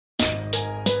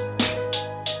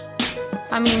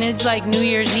I mean, it's like New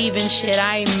Year's Eve and shit.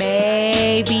 I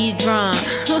may be drunk.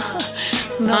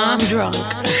 No, I'm drunk.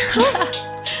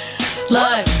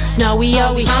 Look, Snowy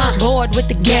always bored with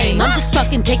the game. I'm just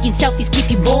fucking taking selfies, keep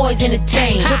you boys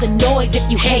entertained. Feel the noise if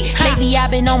you hate. Lately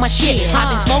I've been on my shit. I've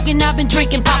been smoking, I've been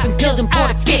drinking, popping pills and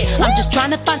poured a fit. I'm just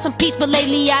trying to find some peace, but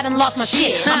lately I done lost my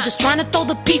shit. I'm just trying to throw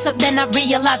the piece up, then I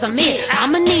realize I'm it.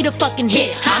 I'ma need a fucking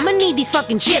hit, I'ma need these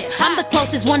fucking chips. I'm the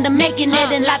closest one to making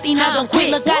it, and Latinas don't quit.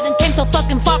 Look, I done came so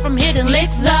fucking far from hitting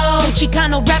licks though.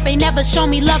 Chicano rap ain't never shown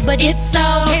me love, but it's so.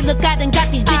 Hey, look, I done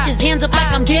got these bitches hands up like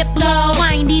I'm Diplo.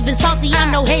 I ain't even salty,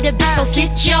 I'm no hater, bitch, so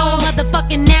sit your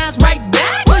motherfucking ass right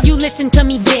back. Will you listen to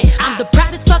me, bitch? I'm the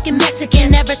proudest fucking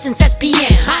Mexican ever since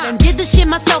SPN. I done did the shit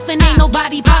myself and ain't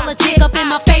nobody politic up in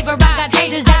my favor. I got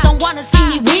haters that don't wanna see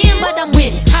me win, but I'm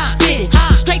winning. Spit it,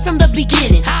 straight from the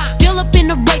beginning. Still up in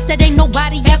the race that ain't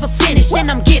nobody ever finished.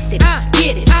 And I'm gifted,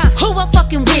 get it. Who else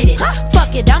fucking with it?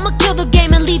 Fuck it, I'ma kill the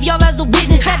game and leave y'all as a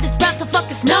witness that it's about to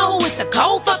fucking snow. It's a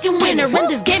cold fucking winter, and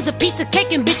this game's a piece of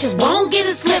cake and bitches won't get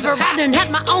a sliver. I done had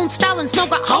my own style and snow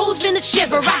got hoes finna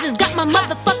shiver. I just got my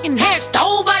motherfucking hair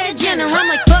stole by a Jenner. I'm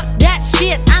like, fuck that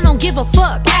shit, I don't give a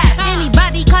fuck. Ask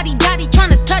anybody, Cuddy Dotty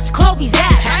tryna touch Chloe's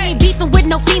ass. I ain't beefing with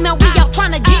no female, we all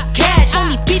tryna get cash.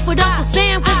 Only beef with Uncle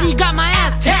Sam cause he got my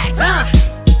ass taxed.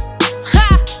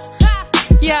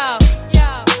 Yo.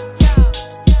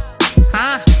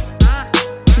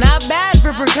 Not bad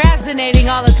for procrastinating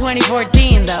all of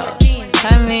 2014 though.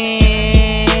 I mean,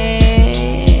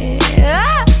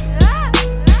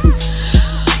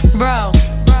 bro,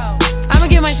 I'ma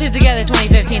get my shit together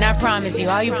 2015, I promise you.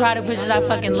 All you product bitches, I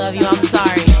fucking love you, I'm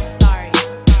sorry.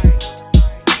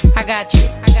 I got you.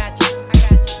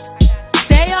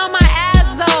 Stay on my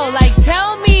ass though, like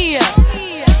tell me.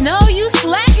 Snow, you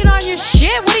slacking on your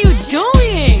shit, what are you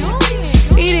doing?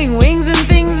 Eating wings and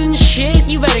things and shit,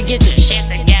 you better get your shit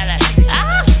together.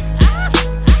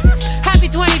 Happy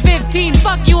 2015,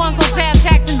 fuck you Uncle Sam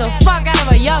taxing the fuck out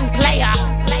of a young player.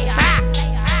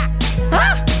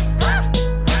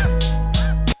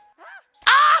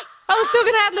 I was still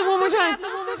gonna ad-lib one more time.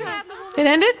 It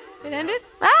ended?